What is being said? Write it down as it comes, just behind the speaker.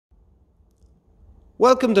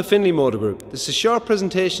Welcome to Finlay Motor Group. This is a short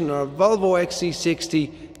presentation of our Volvo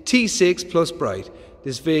XC60 T6 Plus Bright.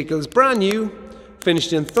 This vehicle is brand new,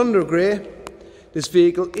 finished in Thunder Grey. This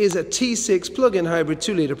vehicle is a T6 plug-in hybrid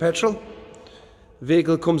 2-litre petrol. The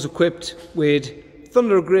vehicle comes equipped with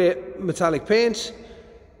Thunder Grey metallic paint.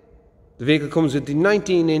 The vehicle comes with the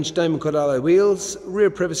 19-inch diamond cut alloy wheels, rear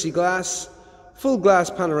privacy glass, full glass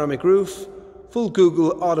panoramic roof, full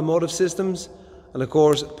Google automotive systems, and of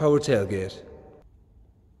course power tailgate.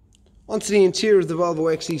 Onto the interior of the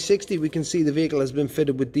Volvo XC60, we can see the vehicle has been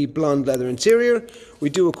fitted with the blonde leather interior. We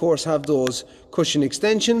do of course have those cushion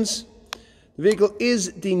extensions. The vehicle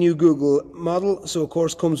is the new Google model, so of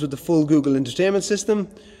course comes with the full Google entertainment system.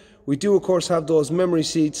 We do of course have those memory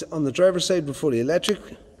seats on the driver's side but fully electric.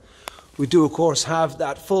 We do of course have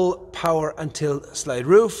that full power and tilt slide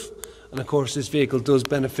roof, and of course this vehicle does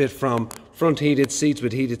benefit from front heated seats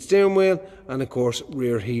with heated steering wheel and of course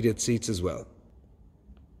rear heated seats as well.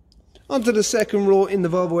 Onto the second row in the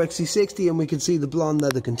Volvo XC60, and we can see the blonde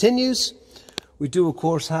leather continues. We do of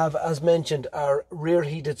course have, as mentioned, our rear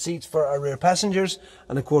heated seats for our rear passengers,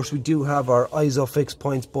 and of course we do have our ISO fixed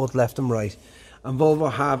points both left and right. And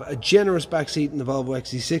Volvo have a generous back seat in the Volvo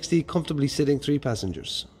XC60, comfortably sitting 3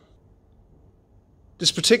 passengers.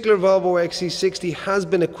 This particular Volvo XC60 has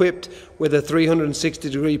been equipped with a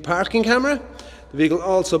 360-degree parking camera. The vehicle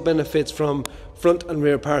also benefits from front and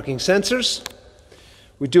rear parking sensors.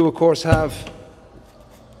 We do of course have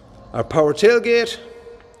our power tailgate,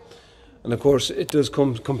 and of course it does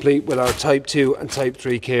come complete with our Type 2 and Type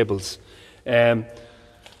 3 cables.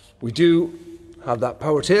 We do have that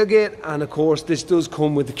power tailgate, and of course this does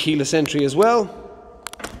come with the keyless entry as well.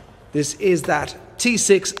 This is that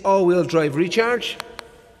T6 all-wheel drive recharge,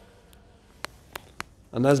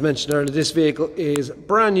 and as mentioned earlier, this vehicle is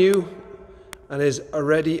brand new and is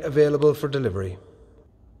already available for delivery.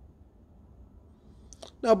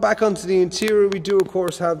 Now back onto the interior, we do of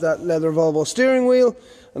course have that leather Volvo steering wheel,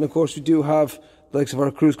 and of course we do have the likes of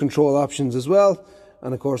our cruise control options as well,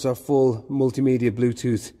 and of course our full multimedia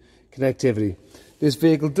Bluetooth connectivity. This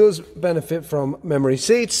vehicle does benefit from memory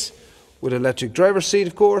seats with electric driver's seat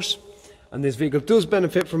of course, and this vehicle does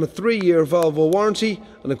benefit from a 3-year Volvo warranty,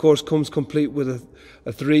 and of course comes complete with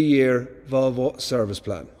a 3-year Volvo service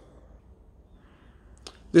plan.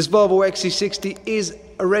 This Volvo XC60 is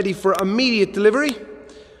ready for immediate delivery.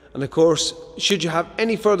 And of course, should you have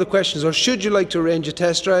any further questions or should you like to arrange a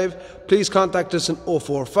test drive, please contact us on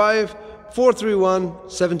 045 431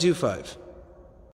 725.